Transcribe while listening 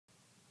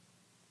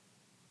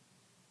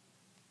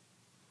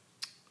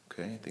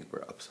Okay, I think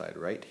we're upside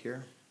right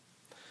here.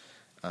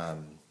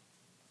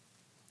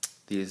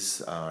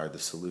 These are the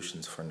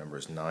solutions for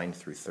numbers 9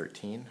 through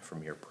 13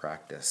 from your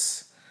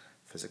practice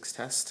physics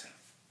test,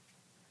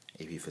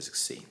 AP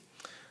Physics C.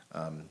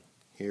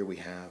 Here we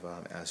have,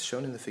 as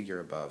shown in the figure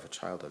above, a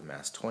child of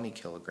mass 20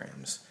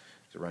 kilograms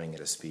is running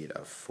at a speed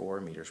of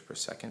 4 meters per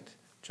second,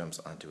 jumps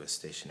onto a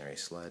stationary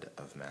sled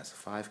of mass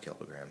 5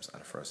 kilograms on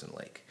a frozen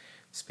lake.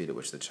 The speed at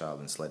which the child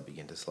and sled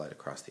begin to slide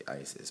across the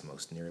ice is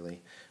most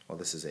nearly, well,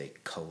 this is a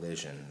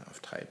collision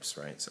of types,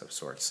 right, so of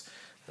sorts.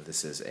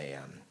 This is a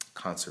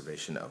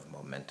conservation of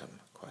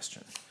momentum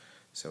question.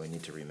 So we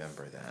need to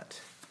remember that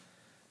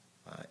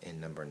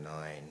in number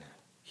 9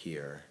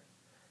 here,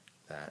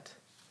 that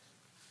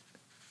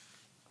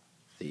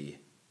the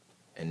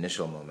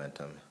initial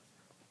momentum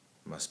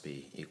must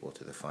be equal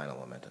to the final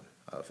momentum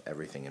of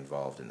everything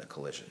involved in the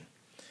collision.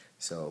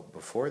 So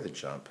before the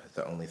jump,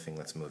 the only thing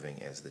that's moving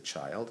is the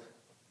child,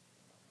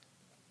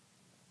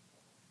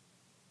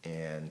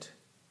 and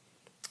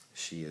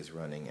she is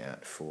running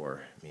at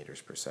 4 meters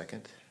per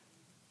second.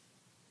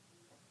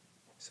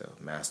 So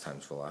mass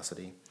times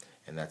velocity,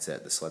 and that's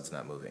it. The sled's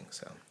not moving.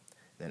 So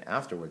then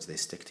afterwards they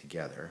stick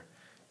together.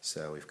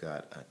 So we've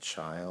got a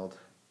child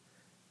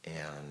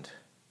and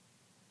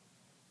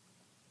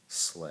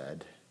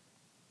sled,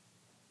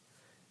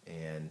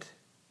 and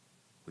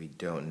we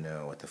don't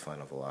know what the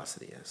final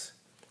velocity is.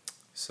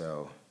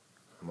 So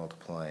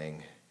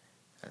multiplying,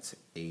 that's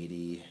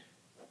 80,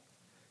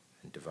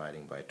 and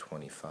dividing by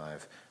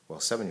 25. Well,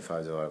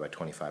 75 divided by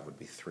 25 would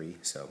be 3,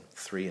 so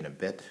 3 and a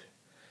bit,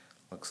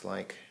 looks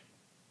like.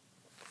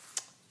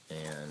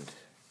 And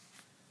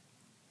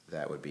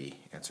that would be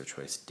answer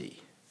choice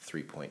D,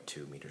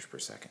 3.2 meters per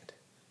second.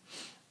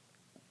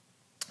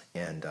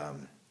 And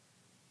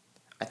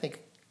I think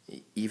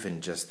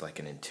even just like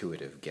an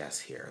intuitive guess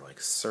here, like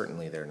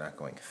certainly they're not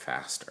going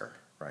faster,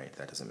 right?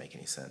 That doesn't make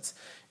any sense.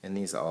 And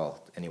these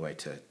all, anyway,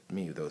 to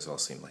me, those all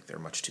seem like they're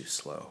much too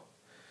slow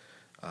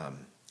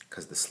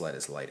because the sled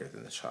is lighter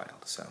than the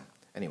child. So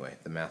anyway,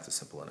 the math is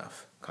simple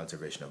enough.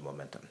 Conservation of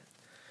momentum.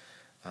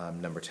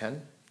 Number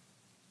 10,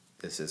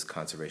 this is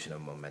conservation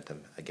of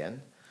momentum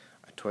again.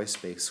 A toy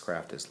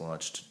spacecraft is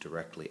launched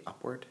directly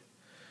upward.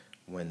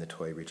 When the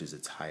toy reaches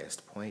its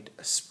highest point,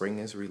 a spring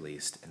is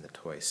released and the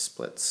toy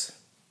splits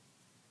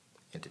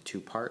into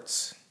 2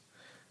 parts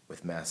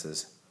with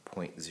masses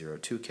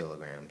 0.02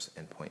 kilograms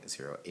and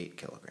 0.08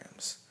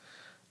 kilograms.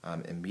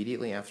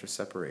 Immediately after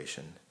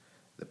separation,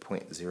 the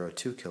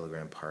 0.02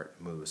 kilogram part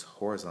moves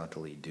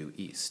horizontally due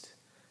east,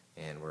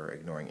 and we're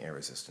ignoring air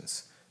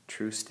resistance.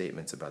 True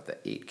statements about the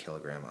 8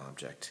 kilogram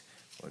object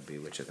would be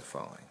which of the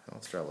following?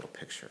 Let's draw a little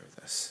picture of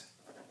this.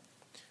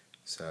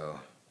 So,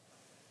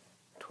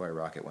 toy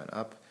rocket went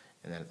up,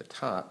 and then at the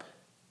top,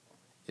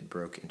 it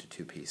broke into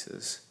 2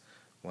 pieces.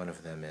 One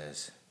of them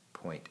is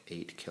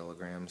 0.8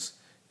 kilograms,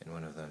 and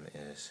one of them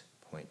is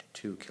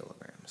 0.2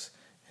 kilograms.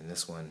 And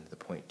this one, the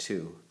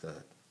 0.2,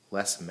 the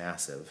less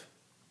massive,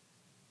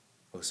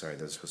 oh sorry,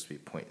 those are supposed to be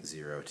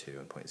 0.02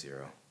 and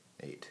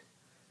 0.08.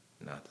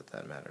 Not that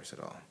that matters at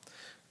all.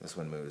 This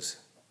one moves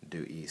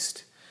due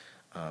east.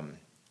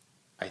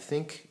 I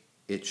think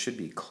it should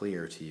be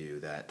clear to you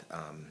that,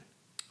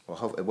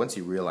 well, once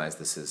you realize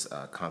this is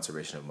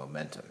conservation of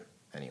momentum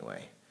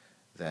anyway,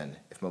 then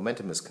if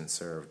momentum is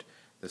conserved,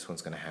 this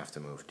one's going to have to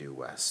move due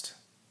west,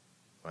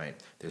 right?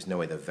 There's no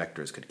way the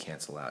vectors could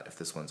cancel out. If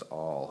this one's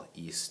all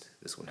east,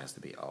 this one has to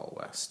be all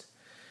west.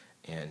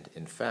 And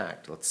in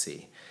fact, let's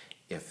see,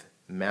 if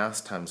mass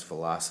times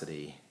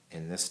velocity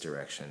in this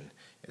direction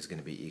is going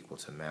to be equal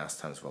to mass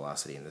times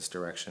velocity in this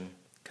direction,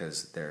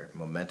 because their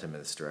momentum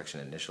in this direction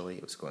initially,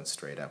 it was going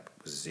straight up,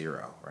 it was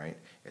 0, right?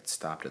 It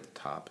stopped at the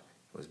top.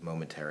 It was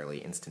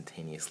momentarily,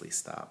 instantaneously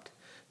stopped.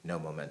 No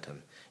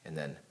momentum. And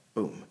then,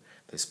 boom,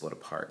 they split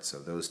apart. So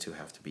those two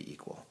have to be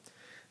equal.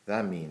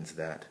 That means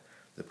that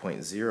the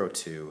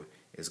 0.02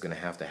 is going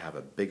to have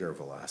a bigger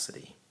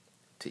velocity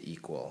to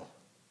equal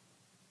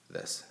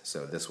this.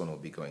 So this one will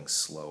be going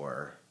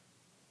slower,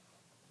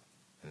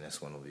 and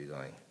this one will be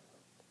going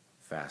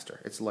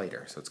faster. It's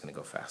lighter, so it's going to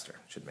go faster.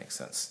 Should make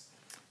sense.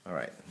 All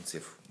right, let's see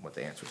what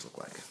the answers look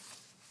like.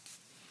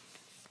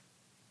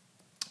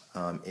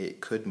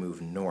 It could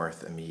move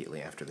north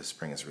immediately after the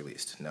spring is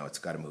released. No, it's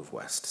got to move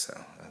west,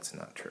 so that's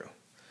not true.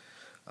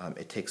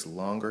 It takes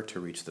longer to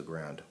reach the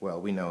ground.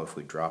 Well, we know if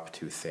we drop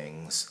 2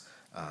 things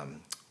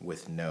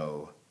with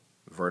no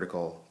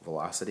vertical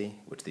velocity,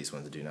 which these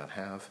ones do not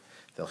have,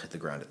 they'll hit the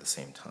ground at the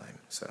same time,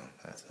 so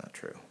that's not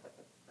true.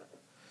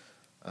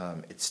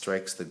 It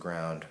strikes the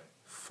ground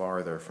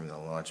farther from the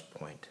launch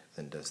point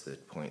than does the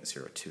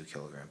 0.02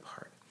 kilogram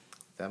part.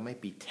 That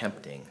might be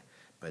tempting,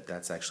 but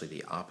that's actually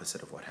the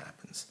opposite of what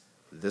happens.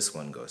 This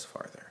one goes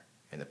farther,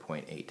 and the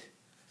 0.08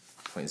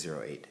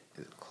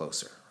 is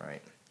closer,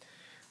 right?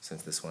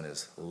 Since this one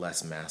is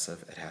less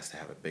massive, it has to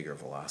have a bigger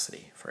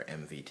velocity for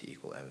mv to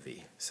equal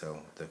mv. So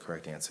the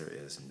correct answer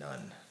is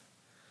none.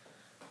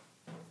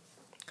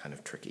 Kind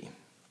of tricky.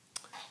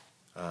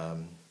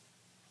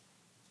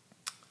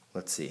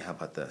 Let's see, how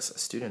about this? A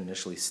student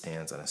initially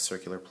stands on a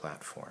circular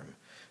platform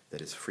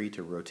that is free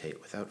to rotate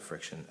without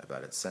friction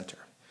about its center.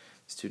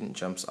 Student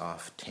jumps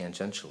off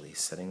tangentially,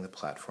 setting the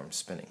platform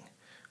spinning.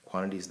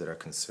 Quantities that are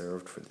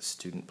conserved for the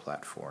student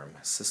platform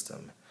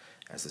system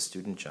as the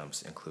student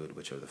jumps include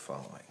which of the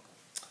following?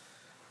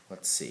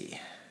 Let's see.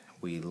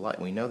 We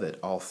know that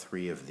all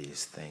three of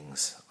these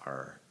things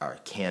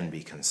can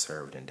be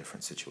conserved in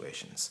different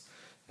situations.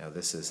 Now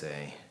this is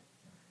a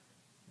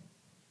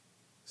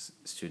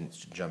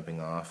student jumping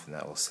off, and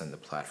that will send the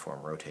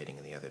platform rotating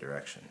in the other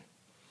direction.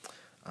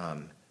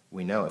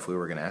 We know if we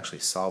were going to actually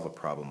solve a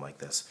problem like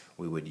this,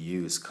 we would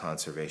use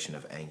conservation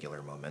of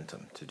angular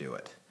momentum to do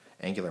it.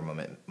 Angular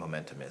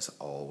momentum is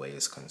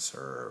always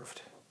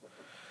conserved.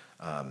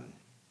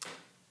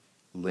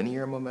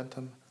 Linear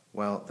momentum,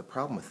 well, the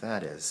problem with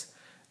that is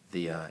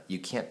you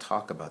can't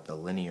talk about the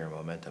linear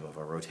momentum of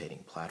a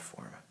rotating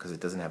platform because it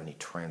doesn't have any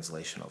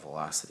translational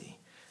velocity.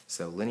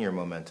 So linear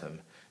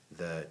momentum,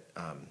 the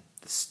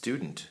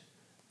student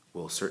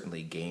will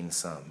certainly gain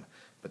some,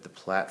 but the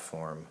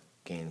platform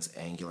gains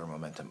angular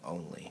momentum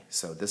only.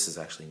 So this is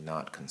actually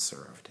not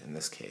conserved in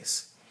this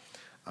case.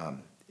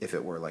 If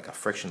it were like a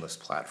frictionless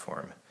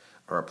platform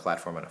or a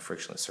platform on a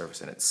frictionless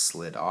surface and it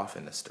slid off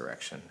in this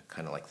direction,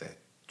 kind of like the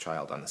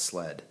child on the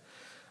sled,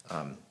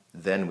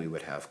 then we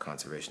would have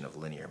conservation of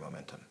linear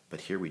momentum.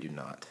 But here we do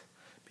not,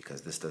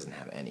 because this doesn't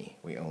have any.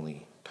 We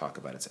only talk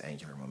about its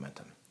angular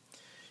momentum.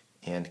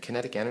 And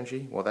kinetic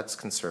energy, well, that's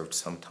conserved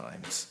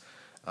sometimes.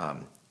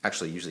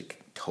 Actually, usually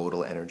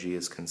total energy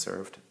is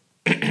conserved.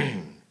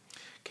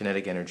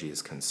 Kinetic energy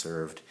is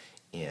conserved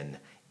in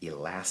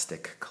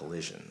elastic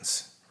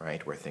collisions,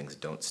 right, where things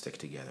don't stick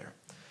together.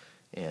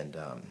 And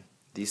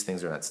these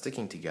things are not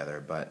sticking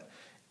together, but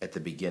at the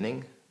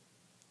beginning,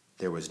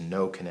 there was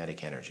no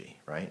kinetic energy,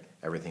 right?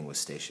 Everything was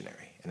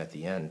stationary. And at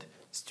the end,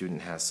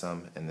 student has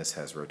some, and this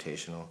has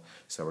rotational.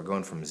 So we're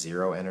going from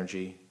zero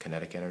energy,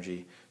 kinetic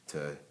energy,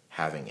 to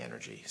having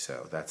energy.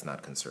 So that's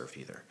not conserved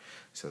either.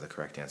 So the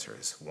correct answer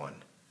is 1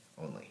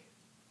 only.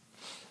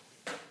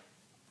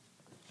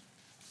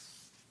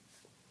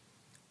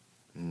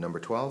 Number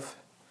 12.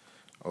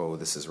 Oh,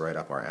 this is right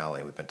up our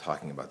alley. We've been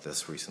talking about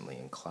this recently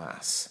in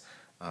class.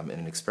 In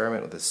an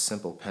experiment with a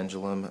simple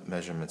pendulum,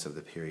 measurements of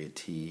the period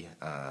t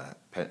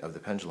of the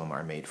pendulum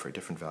are made for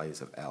different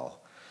values of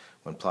L.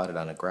 When plotted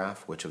on a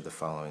graph, which of the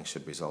following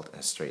should result in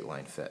a straight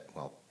line fit?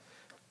 Well,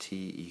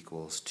 t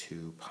equals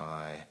 2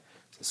 pi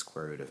to the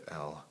square root of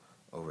L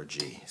over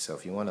g. So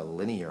if you want to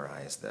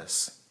linearize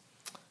this,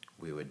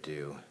 we would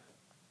do,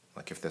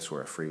 like if this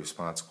were a free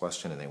response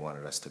question and they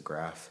wanted us to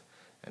graph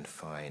and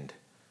find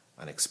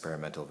an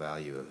experimental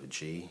value of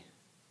g,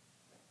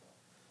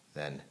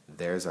 then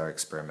there's our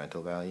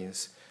experimental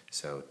values.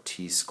 So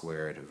t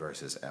squared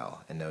versus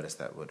L. And notice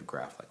that would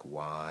graph like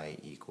y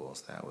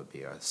equals, that would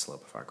be our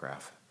slope of our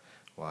graph,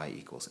 y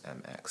equals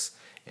mx.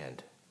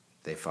 And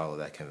they follow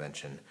that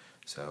convention,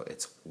 so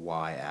it's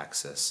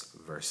y-axis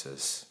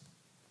versus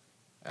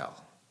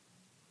L,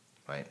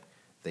 right?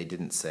 They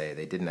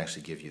didn't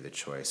actually give you the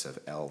choice of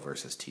L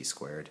versus t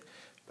squared,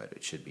 but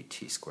it should be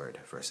t squared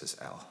versus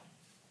L.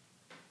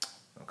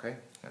 Okay,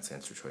 that's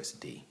answer choice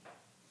D.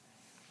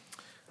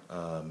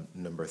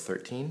 Number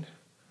 13,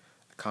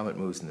 a comet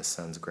moves in the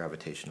sun's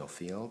gravitational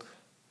field,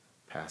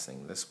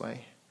 passing this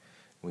way.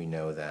 We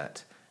know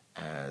that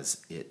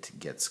as it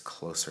gets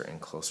closer and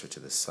closer to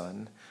the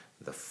sun,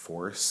 the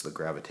force, the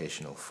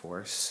gravitational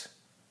force,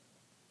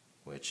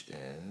 which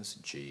is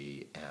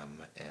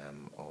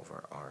gmm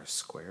over r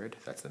squared,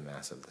 that's the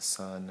mass of the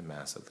sun, the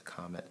mass of the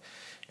comet.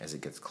 As it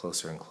gets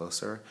closer and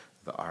closer,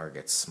 the r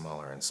gets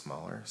smaller and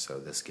smaller, so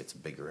this gets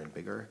bigger and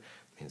bigger,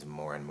 means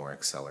more and more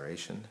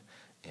acceleration.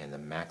 And the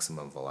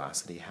maximum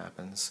velocity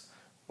happens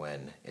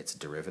when its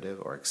derivative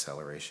or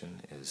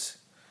acceleration is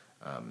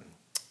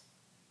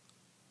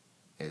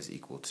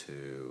equal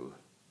to,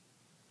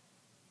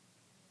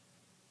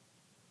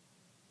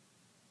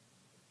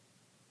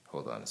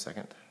 hold on a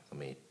second, let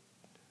me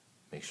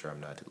make sure I'm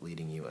not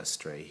leading you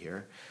astray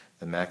here.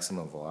 The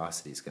maximum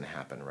velocity is going to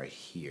happen right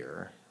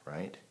here,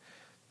 right?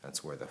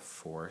 That's where the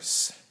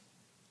force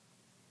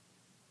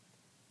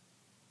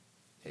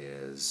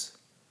is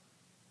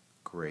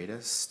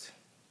greatest.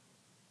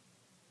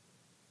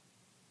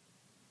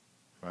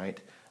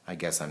 Right? I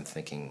guess I'm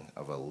thinking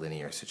of a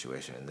linear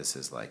situation, and this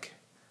is like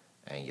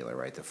angular,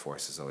 right? The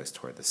force is always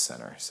toward the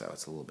center, so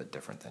it's a little bit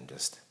different than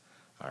just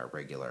our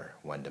regular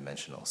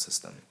one-dimensional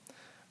system.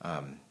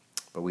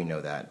 But we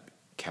know that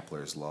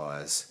Kepler's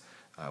laws,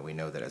 we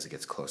know that as it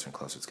gets closer and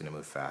closer, it's going to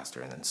move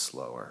faster and then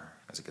slower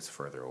as it gets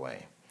further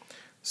away.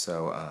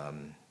 So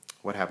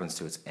what happens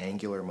to its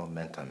angular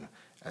momentum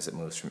as it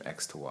moves from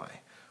x to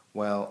y?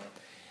 Well,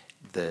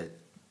 the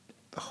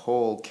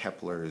whole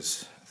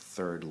Kepler's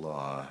third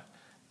law,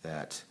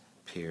 that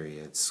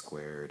period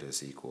squared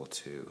is equal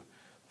to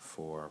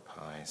 4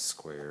 pi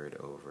squared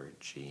over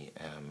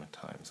gm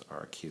times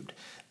r cubed.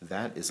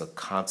 That is a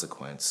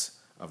consequence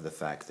of the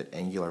fact that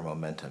angular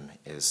momentum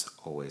is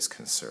always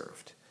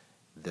conserved.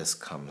 This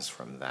comes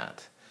from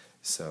that.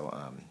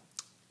 So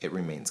it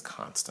remains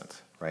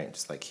constant, right?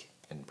 Just like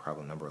in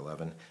problem number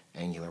 11,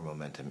 angular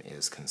momentum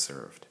is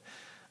conserved.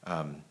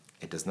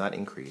 It does not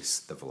increase,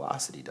 the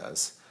velocity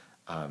does.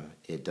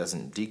 It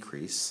doesn't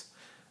decrease.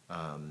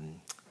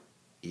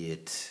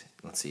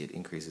 Let's see, it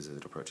increases as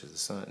it approaches the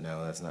sun.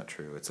 No, that's not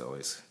true. It's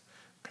always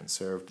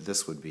conserved.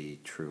 This would be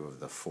true of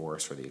the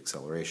force or the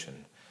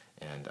acceleration,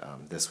 and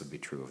this would be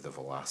true of the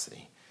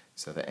velocity.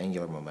 So the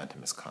angular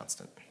momentum is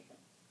constant.